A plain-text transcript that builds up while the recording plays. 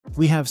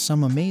We have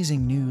some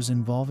amazing news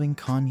involving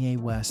Kanye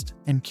West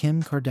and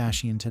Kim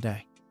Kardashian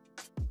today.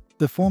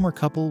 The former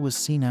couple was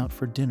seen out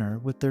for dinner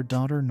with their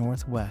daughter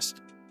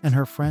Northwest and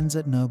her friends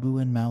at Nobu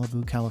in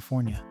Malibu,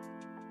 California.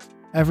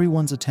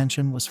 Everyone's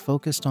attention was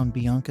focused on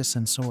Bianca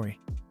Censori,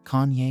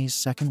 Kanye's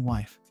second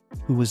wife,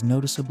 who was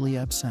noticeably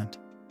absent.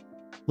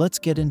 Let's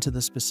get into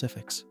the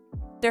specifics.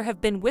 There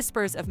have been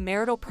whispers of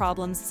marital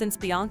problems since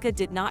Bianca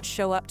did not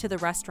show up to the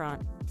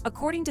restaurant.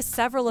 According to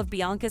several of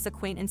Bianca's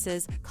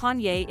acquaintances,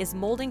 Kanye is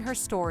molding her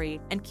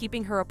story and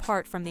keeping her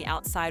apart from the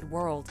outside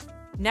world.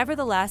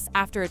 Nevertheless,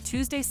 after a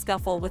Tuesday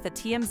scuffle with a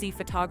TMZ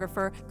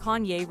photographer,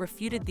 Kanye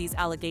refuted these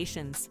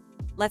allegations.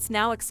 Let's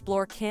now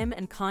explore Kim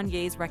and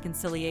Kanye's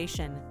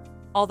reconciliation.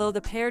 Although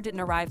the pair didn't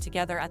arrive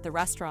together at the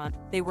restaurant,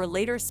 they were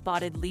later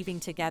spotted leaving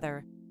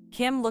together.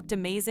 Kim looked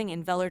amazing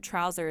in velour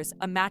trousers,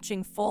 a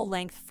matching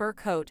full-length fur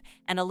coat,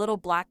 and a little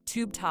black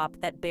tube top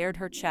that bared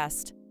her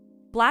chest.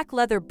 Black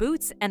leather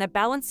boots and a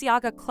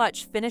Balenciaga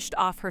clutch finished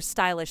off her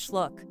stylish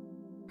look.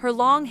 Her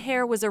long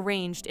hair was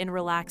arranged in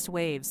relaxed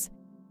waves.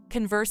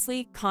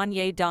 Conversely,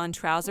 Kanye donned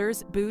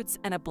trousers, boots,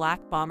 and a black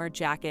bomber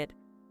jacket.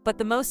 But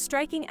the most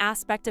striking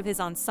aspect of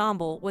his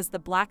ensemble was the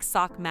black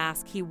sock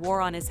mask he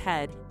wore on his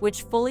head,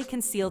 which fully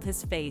concealed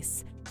his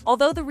face.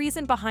 Although the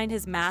reason behind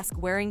his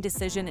mask-wearing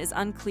decision is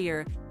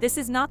unclear, this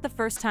is not the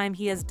first time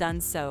he has done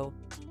so.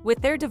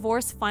 With their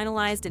divorce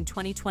finalized in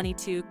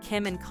 2022,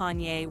 Kim and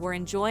Kanye were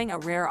enjoying a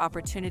rare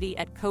opportunity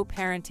at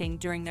co-parenting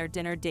during their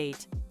dinner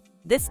date.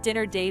 This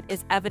dinner date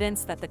is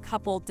evidence that the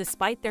couple,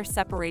 despite their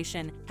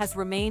separation, has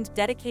remained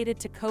dedicated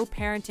to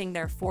co-parenting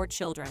their 4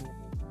 children.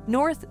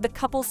 North, the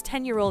couple's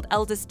 10-year-old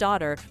eldest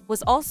daughter,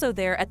 was also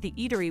there at the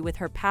eatery with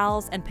her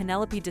pals and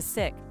Penelope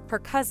DeSick, her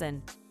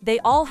cousin. They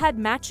all had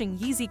matching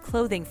Yeezy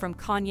clothing from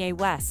Kanye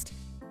West.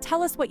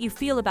 Tell us what you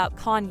feel about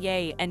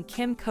Kanye and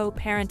Kim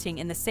co-parenting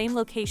in the same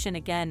location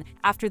again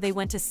after they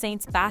went to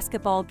Saints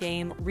basketball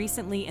game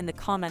recently in the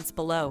comments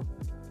below.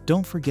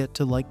 Don't forget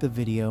to like the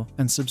video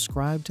and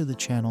subscribe to the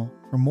channel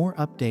for more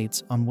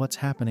updates on what's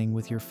happening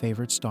with your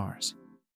favorite stars.